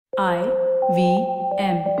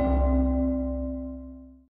IVM.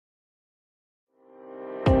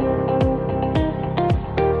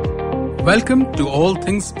 Welcome to All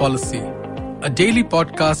Things Policy, a daily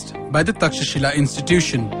podcast by the Takshashila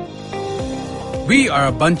Institution. We are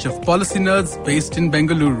a bunch of policy nerds based in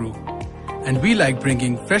Bengaluru, and we like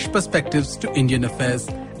bringing fresh perspectives to Indian affairs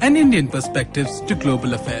and Indian perspectives to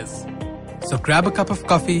global affairs. So grab a cup of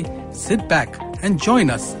coffee, sit back, and join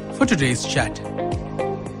us for today's chat.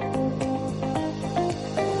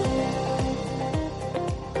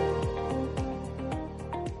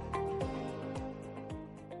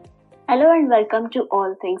 Hello and welcome to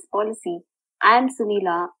All Things Policy. I am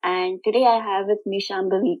Sunila and today I have with me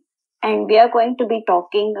Shambhavi and we are going to be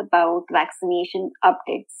talking about vaccination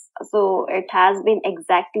updates. So it has been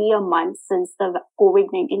exactly a month since the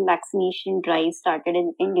COVID-19 vaccination drive started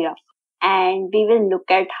in India, and we will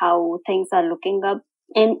look at how things are looking up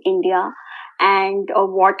in India and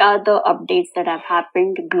what are the updates that have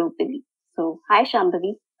happened globally. So hi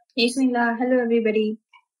Shambhavi. Hey Sunila, hello everybody.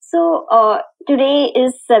 So today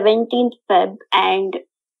is 17th Feb and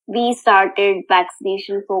we started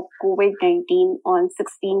vaccination for COVID-19 on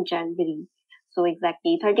 16th January. So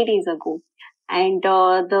exactly 30 days ago. And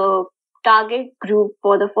the target group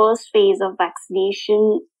for the first phase of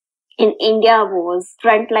vaccination in India was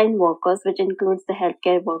frontline workers, which includes the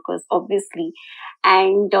healthcare workers, obviously.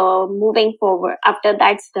 And moving forward, after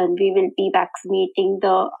that's done, we will be vaccinating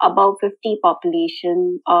the above 50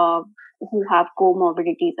 population who have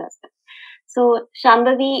comorbidities as well. So,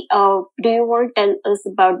 Shambhavi, do you want to tell us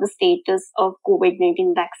about the status of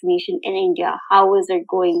COVID-19 vaccination in India? How is it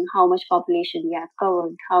going? How much population we have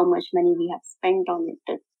covered? How much money we have spent on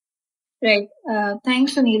it? Right.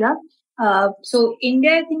 Thanks, Sunila. So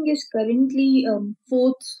India, I think, is currently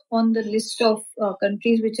fourth on the list of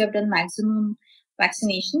countries which have done maximum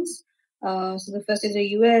vaccinations. So the first is the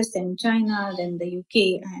US, then China, then the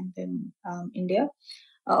UK, and then India.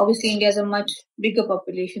 Obviously, India has a much bigger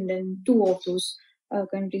population than two of those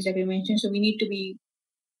countries that we mentioned. So we need to be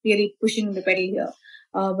really pushing the pedal here.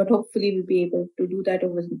 But hopefully we'll be able to do that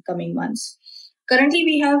over the coming months. Currently,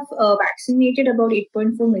 we have vaccinated about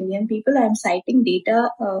 8.4 million people. I'm citing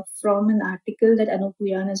data from an article that Anup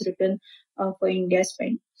Puyan has written for India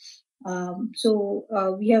Spend. So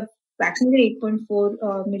we have vaccinated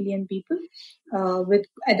 8.4 million people with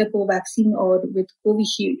either Covaxin or with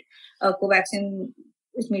Covishield. Covaxin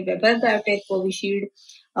is made by Bharat Biotech. Covishield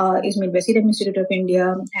is made by Serum Institute of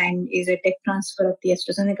India and is a tech transfer of the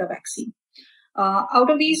AstraZeneca vaccine. Out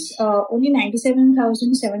of these, only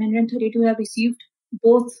 97,732 have received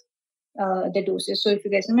both the doses. So if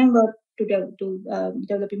you guys remember, to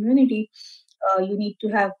develop immunity, you need to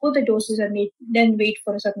have both the doses and then wait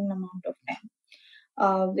for a certain amount of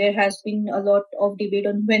time. There has been a lot of debate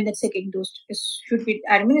on when the second dose should be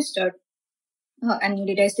administered, and new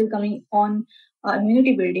data is still coming on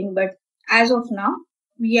immunity building. But as of now,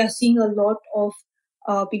 we are seeing a lot of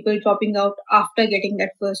people dropping out after getting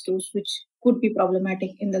that first dose, which could be problematic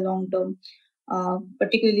in the long term,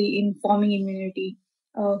 particularly in forming immunity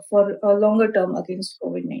for a longer term against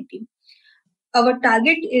COVID-19. Our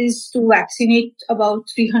target is to vaccinate about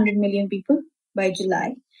 300 million people by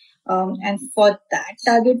July. And for that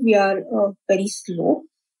target, we are very slow.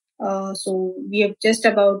 So we have just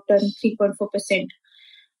about done 3.4%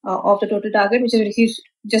 of the total target, which has received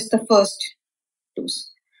just the first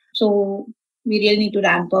dose. So we really need to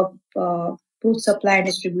ramp up both supply and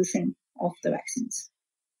distribution of the vaccines.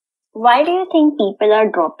 Why do you think people are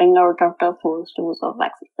dropping out after first dose of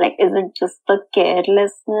vaccine? Like, is it just the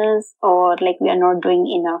carelessness, or like we are not doing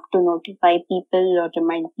enough to notify people or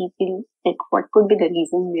remind people? Like, what could be the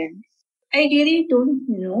reason behind? I really don't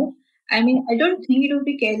know. I mean, I don't think it would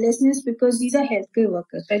be carelessness because these are healthcare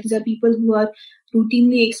workers, right? These are people who are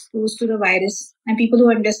routinely exposed to the virus and people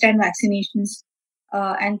who understand vaccinations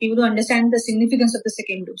and people who understand the significance of the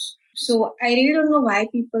second dose. So I really don't know why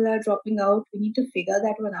people are dropping out. We need to figure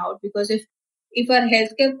that one out because if our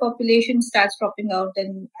healthcare population starts dropping out,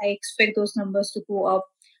 then I expect those numbers to go up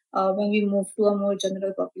when we move to a more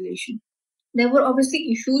general population. There were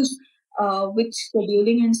obviously issues with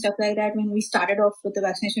scheduling and stuff like that when we started off with the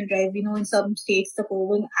vaccination drive. We know in some states the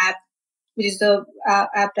CoWIN app, which is the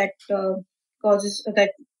app that causes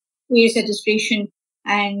that aids registration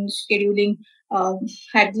and scheduling,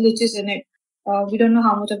 had glitches in it. We don't know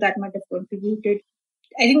how much of that might have contributed.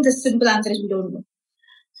 I think the simple answer is we don't know.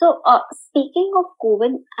 So, speaking of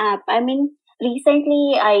CoWIN app, I mean,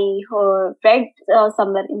 recently I read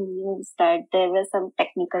somewhere in news that there were some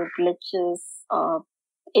technical glitches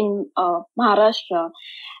in Maharashtra,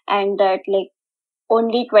 and that like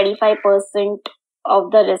only 25%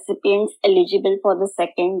 of the recipients eligible for the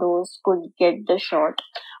second dose could get the shot,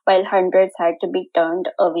 while hundreds had to be turned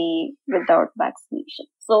away without vaccination.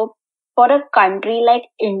 So, for a country like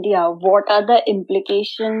India, what are the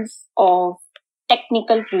implications of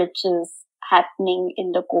technical glitches happening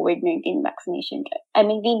in the COVID-19 vaccination drive? I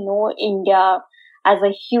mean, we know India as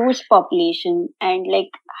a huge population, and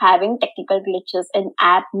like having technical glitches, an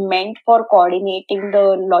app meant for coordinating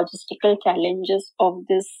the logistical challenges of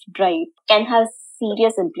this drive can have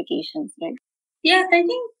serious implications, right? Yeah, I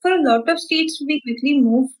think for a lot of states, we quickly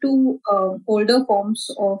moved to older forms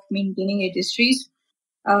of maintaining registries.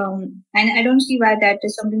 And I don't see why that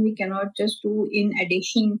is something we cannot just do in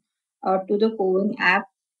addition to the CoWIN app.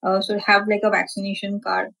 So have like a vaccination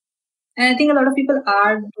card. And I think a lot of people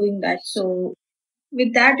are doing that. So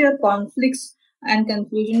with that, your conflicts and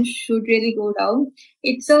confusion should really go down.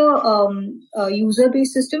 It's a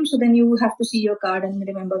user-based system, so then you have to see your card and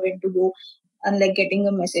remember when to go, unlike getting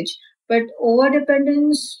a message. But over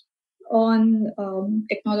dependence on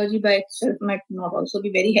technology by itself might not also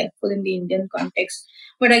be very helpful in the Indian context.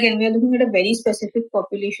 But again, we are looking at a very specific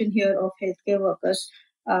population here of healthcare workers.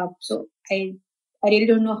 So I really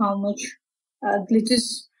don't know how much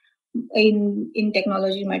glitches in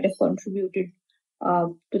technology might have contributed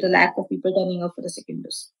to the lack of people turning up for the second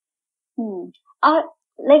dose.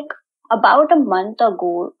 Like about a month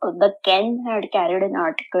ago, the Ken had carried an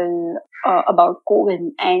article about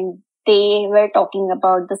COVID, and they were talking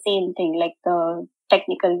about the same thing, like the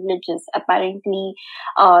technical glitches. Apparently,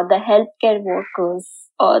 the healthcare workers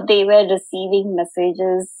they were receiving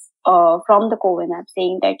messages from the COVID app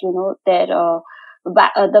saying that their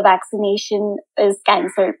the vaccination is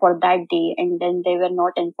cancelled for that day, and then they were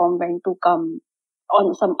not informed when to come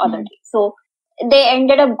on some other day. So they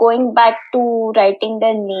ended up going back to writing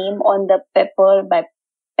their name on the paper by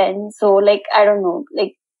pen. So like I don't know,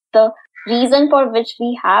 like the reason for which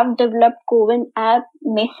we have developed CoWIN app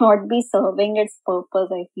may not be serving its purpose,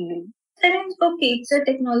 I feel. I mean, okay, it's a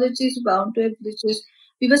technology is bound to have glitches.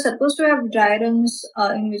 We were supposed to have dry runs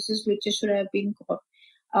in which this glitches should have been caught.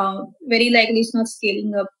 Very likely it's not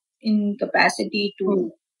scaling up in capacity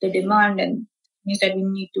to the demand, and means that we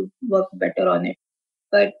need to work better on it.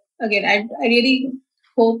 But again, I really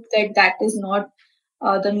hope that that is not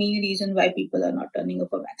the main reason why people are not turning up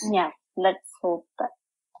for vaccine. Yeah, let's hope that.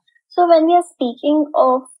 So when we are speaking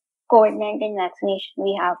of COVID-19 vaccination,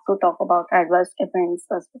 we have to talk about adverse events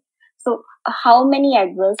as well. So how many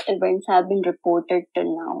adverse events have been reported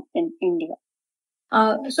till now in India?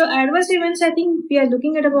 So adverse events, I think we are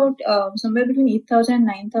looking at about somewhere between 8,000 and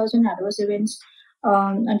 9,000 adverse events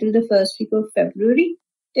until the first week of February.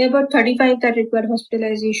 There are about 35 that required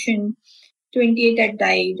hospitalization, 28 that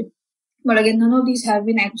died. But again, none of these have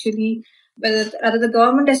been actually, rather the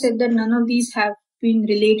government has said that none of these have been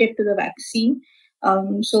related to the vaccine.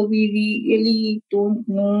 So we really don't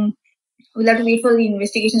know. We'll have to wait for the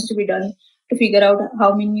investigations to be done to figure out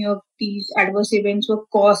how many of these adverse events were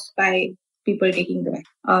caused by people taking the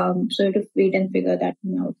vaccine. So you have to wait and figure that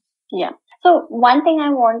out. Yeah. So one thing I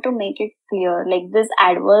want to make it clear, like these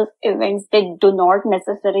adverse events, they do not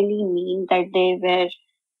necessarily mean that they were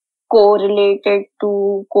correlated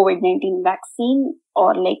to COVID-19 vaccine,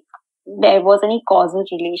 or like there was any causal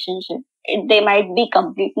relationship. They might be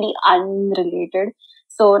completely unrelated.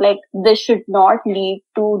 So like this should not lead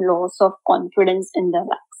to loss of confidence in the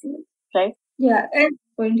vaccine, right? Yeah, and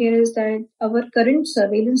the point here is that our current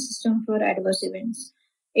surveillance system for adverse events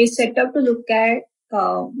is set up to look at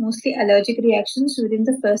mostly allergic reactions within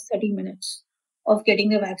the first 30 minutes of getting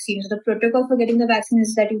the vaccine. So the protocol for getting the vaccine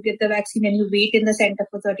is that you get the vaccine and you wait in the center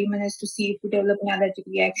for 30 minutes to see if you develop an allergic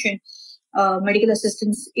reaction. Medical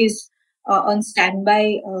assistance is on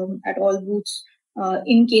standby at all booths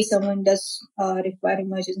in case someone does require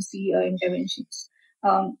emergency interventions.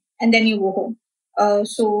 And then you go home.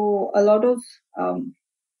 So a lot of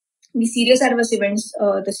the serious adverse events,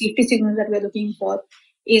 the safety signals that we're looking for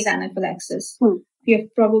is anaphylaxis. We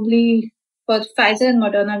have probably, for Pfizer and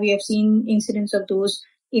Moderna, we have seen incidents of those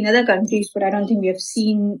in other countries, but I don't think we have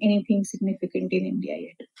seen anything significant in India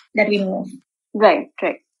yet that we know of. Right.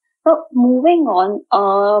 So moving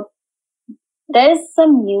on, there is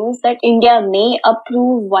some news that India may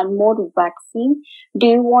approve one more vaccine. Do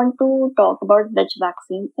you want to talk about which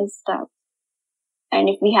vaccine is that? And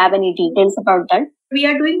if we have any details about that? We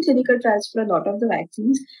are doing clinical trials for a lot of the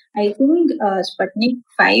vaccines. I think Sputnik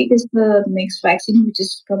 5 is the next vaccine which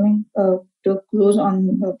is coming to close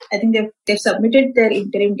on. I think they've submitted their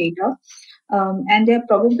interim data, and they're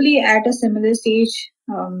probably at a similar stage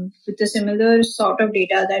with a similar sort of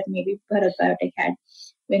data that maybe Bharat Biotech had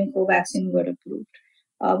when Covaxin got approved.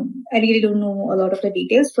 I really don't know a lot of the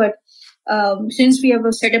details, but Since we have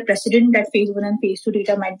set a precedent that phase 1 and phase 2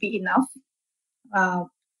 data might be enough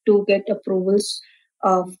to get approvals,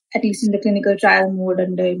 at least in the clinical trial mode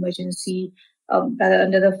under emergency,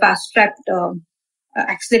 under the fast track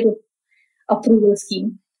accelerated approval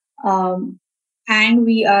scheme. And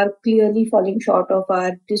we are clearly falling short of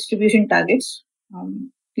our distribution targets.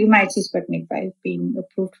 We might see Sputnik 5 being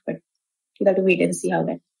approved, but we'll have to wait and see how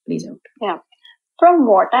that plays out. Yeah. From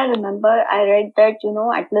what I remember, I read that,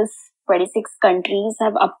 at least 26 countries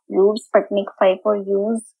have approved Sputnik 5 for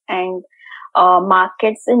use, and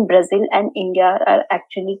markets in Brazil and India are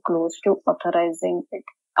actually close to authorizing it.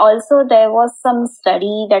 Also, there was some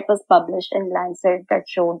study that was published in Lancet that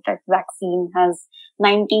showed that vaccine has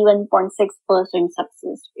 91.6%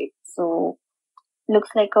 success rate. So, looks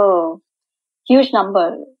like a huge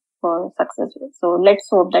number for success rate. So, let's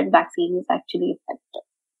hope that vaccine is actually effective.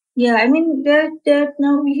 Yeah, I mean, there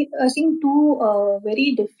now we are seeing two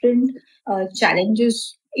very different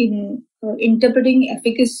challenges in interpreting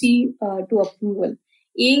efficacy to approval.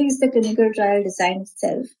 A is the clinical trial design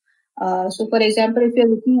itself. So, for example, if you're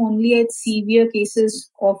looking only at severe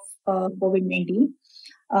cases of COVID-19,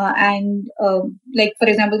 and like, for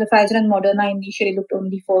example, the Pfizer and Moderna initially looked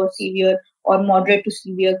only for severe or moderate to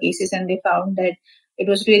severe cases, and they found that it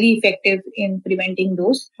was really effective in preventing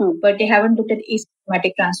those, but they haven't looked at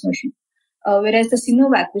asymptomatic transmission. Whereas the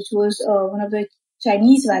Sinovac, which was one of the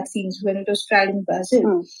Chinese vaccines when it was tried in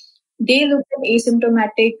Brazil, they looked at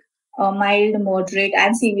asymptomatic, mild, moderate,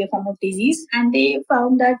 and severe form of disease, and they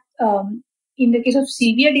found that in the case of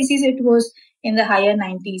severe disease, it was in the higher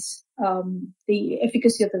 90s, the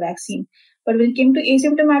efficacy of the vaccine. But when it came to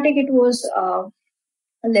asymptomatic, it was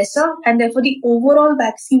lesser, and therefore the overall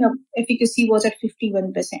vaccine efficacy was at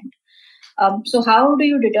 51%. So how do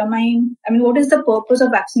you determine, what is the purpose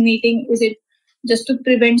of vaccinating? Is it just to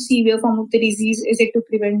prevent severe form of the disease? Is it to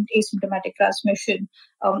prevent asymptomatic transmission?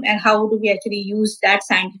 And how do we actually use that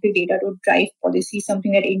scientific data to drive policy,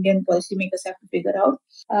 something that Indian policymakers have to figure out?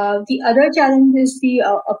 The other challenge is the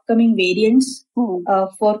upcoming variants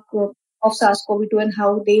of SARS-CoV-2 and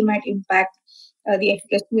how they might impact the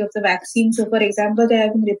efficacy of the vaccine. So, for example, there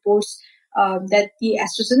have been reports that the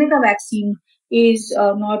AstraZeneca vaccine is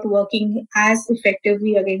not working as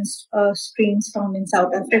effectively against strains found in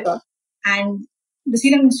South Africa. And the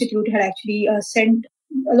Serum Institute had actually sent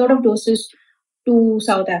a lot of doses to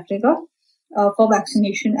South Africa for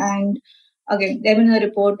vaccination. And again, there has been a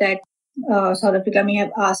report that South Africa may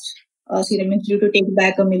have asked Serum Institute to take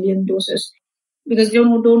back 1 million doses because they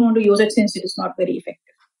don't want to use it since it is not very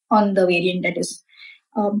effective on the variant that is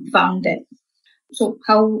found there. So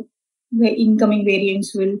how the incoming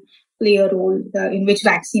variants will play a role in which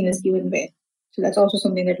vaccine is given where. So that's also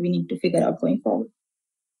something that we need to figure out going forward.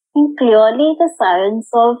 And clearly, the science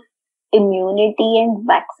of immunity and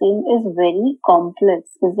vaccine is very complex,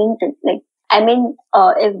 isn't it?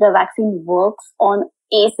 If the vaccine works on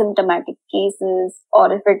asymptomatic cases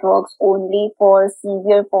or if it works only for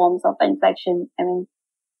severe forms of infection,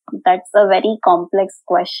 that's a very complex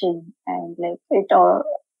question, and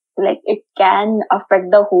it can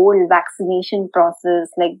affect the whole vaccination process,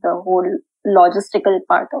 like the whole logistical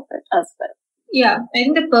part of it as well. Yeah, I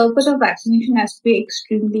think the purpose of vaccination has to be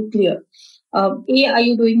extremely clear. Are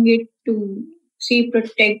you doing it to, say,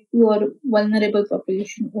 protect your vulnerable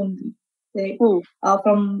population only, right?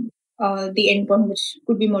 From the endpoint, which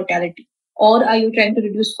could be mortality? Or are you trying to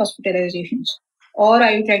reduce hospitalizations? Or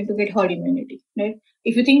are you trying to get herd immunity, right?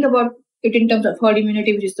 If you think about it in terms of herd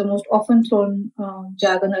immunity, which is the most often thrown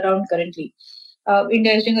jargon around currently,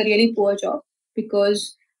 India is doing a really poor job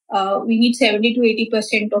because we need 70 to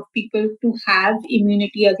 80% of people to have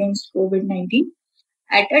immunity against COVID-19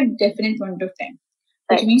 at a definite point of time,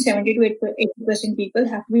 which means 70 to 80% people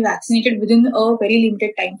have to be vaccinated within a very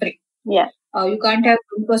limited time frame. Yeah. You can't have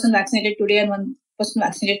one person vaccinated today and one person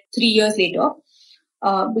vaccinated 3 years later,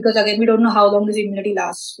 because again, we don't know how long this immunity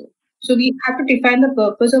lasts for. So we have to define the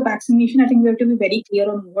purpose of vaccination. I think we have to be very clear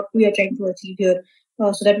on what we are trying to achieve here,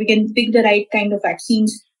 so that we can pick the right kind of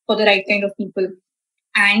vaccines for the right kind of people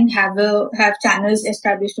and have channels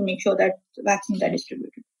established to make sure that vaccines are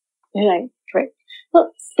distributed. Right.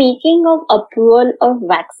 So speaking of approval of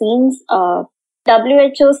vaccines,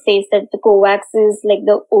 WHO says that the COVAX is like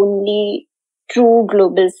the only true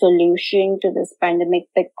global solution to this pandemic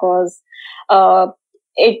because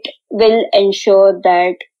it will ensure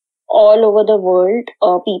that all over the world,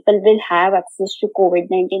 people will have access to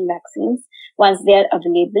COVID-19 vaccines once they are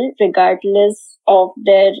available, regardless of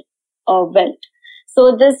their wealth.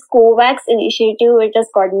 So this COVAX initiative, it is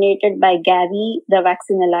coordinated by Gavi, the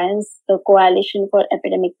Vaccine Alliance, the Coalition for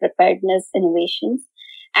Epidemic Preparedness Innovations,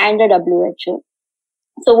 and the WHO.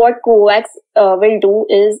 So what COVAX will do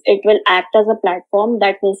is it will act as a platform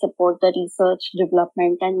that will support the research,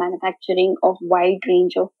 development and manufacturing of wide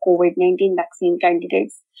range of COVID-19 vaccine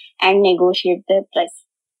candidates and negotiate their price.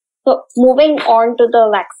 So moving on to the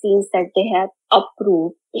vaccines that they have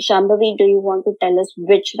approved, Shambhavi, do you want to tell us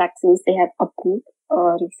which vaccines they have approved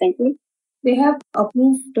recently? They have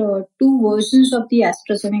approved two versions of the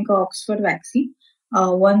AstraZeneca Oxford vaccine.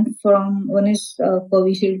 One is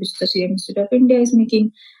Covishield, which the Serum Institute of India is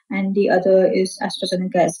making, and the other is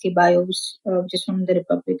AstraZeneca SK Bio, which is from the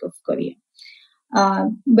Republic of Korea.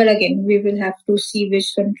 But again, we will have to see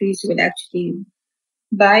which countries will actually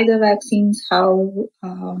buy the vaccines, how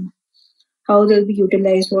they'll be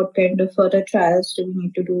utilized, what kind of further trials do we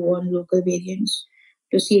need to do on local variants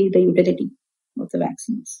to see the utility of the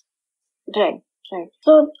vaccines. Right.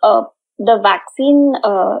 So the vaccine,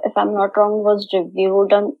 if I'm not wrong, was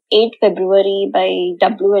reviewed on 8 February by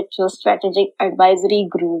WHO Strategic Advisory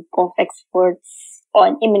Group of experts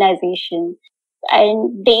on immunization.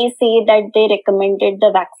 And they say that they recommended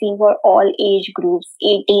the vaccine for all age groups,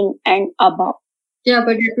 18 and above. Yeah,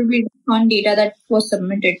 but it will be on data that was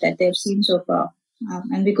submitted that they've seen so far.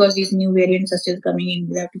 And because these new variants are still coming in,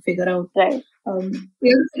 we have to figure out. Right. We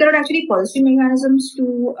have to figure out actually policy mechanisms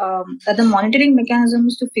to, the monitoring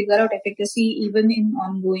mechanisms to figure out efficacy even in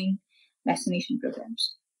ongoing vaccination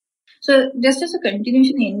programs. So just as a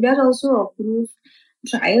continuation, India has also approved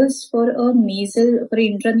trials for a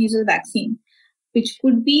intranasal vaccine, which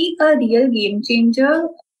could be a real game changer.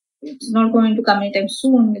 It's not going to come anytime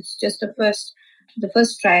soon. It's just the first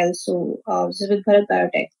trial. So this is with Bharat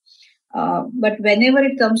Biotech. But whenever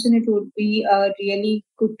it comes in, it would be really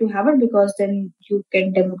good to have it because then you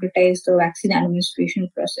can democratize the vaccine administration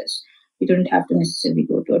process. You don't have to necessarily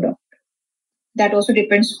go to a doctor. That also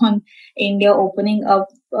depends on India opening up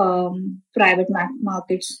private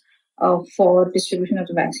markets for distribution of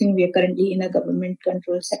the vaccine. We are currently in a government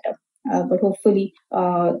control setup. But hopefully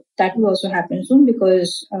that will also happen soon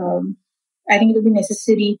because I think it will be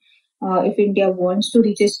necessary if India wants to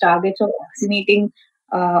reach its targets of vaccinating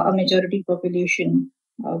a majority population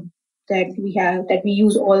that we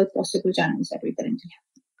use all possible channels that we currently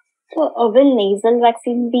have. So will nasal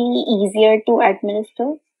vaccine be easier to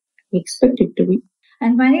administer? We expect it to be.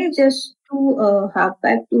 And finally, just to hark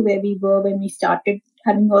back to where we were when we started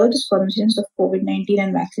having all these conversations of COVID-19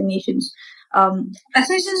 and vaccinations.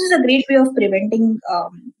 Vaccinations is a great way of preventing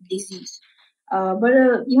disease.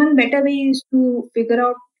 But even better way is to figure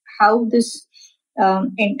out how this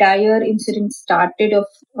entire incident started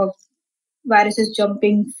of viruses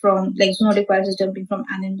jumping from, like zoonotic viruses jumping from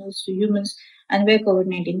animals to humans, and where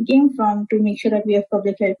COVID-19 came from, to make sure that we have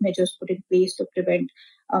public health measures put in place to prevent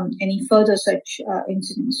any further such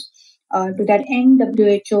incidents. To that end,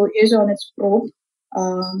 WHO is on its probe.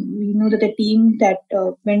 We know that the team that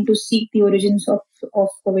went to seek the origins of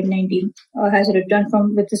COVID-19 has returned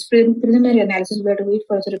with this preliminary analysis. We have to wait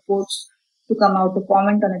for the reports to come out to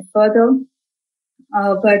comment on it further.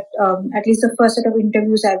 But at least the first set of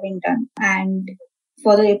interviews have been done, and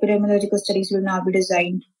further epidemiological studies will now be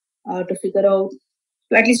designed to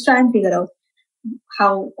at least try and figure out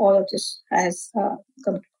how all of this has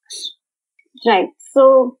come to pass. Right.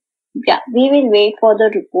 So, yeah, we will wait for the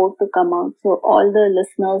report to come out. So all the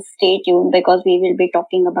listeners stay tuned because we will be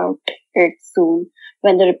talking about it soon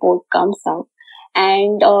when the report comes out.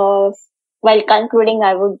 And while concluding,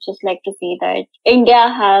 I would just like to say that India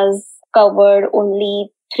has covered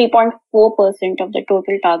only 3.4% of the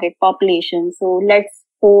total target population. So let's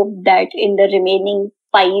hope that in the remaining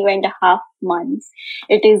 5.5 months,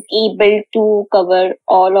 it is able to cover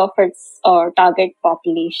all of its target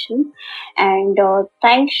population. And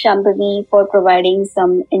thanks, Shambhavi, for providing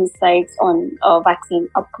some insights on vaccine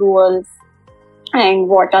approvals and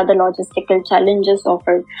what are the logistical challenges of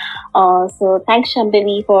it. So thanks,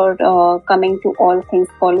 Shambhavi, for coming to All Things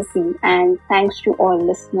Policy, and thanks to all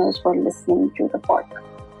listeners for listening to the podcast.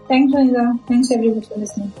 Thanks, Vanessa. Thanks, everyone, for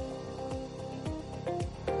listening.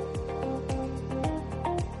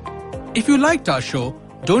 If you liked our show,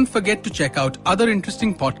 don't forget to check out other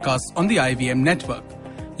interesting podcasts on the IVM network.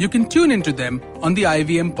 You can tune into them on the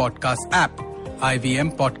IVM Podcast app,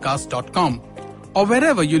 ivmpodcast.com, or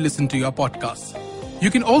wherever you listen to your podcasts.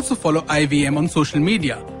 You can also follow IVM on social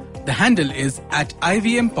media. The handle is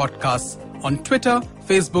 @IVM Podcasts on Twitter,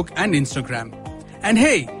 Facebook, and Instagram. And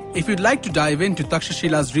hey, if you'd like to dive into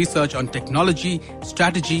Takshashila's research on technology,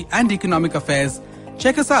 strategy, and economic affairs,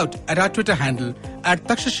 check us out at our Twitter handle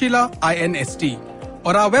 @TakshashilaINST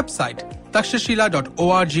or our website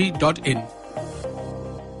takshashila.org.in.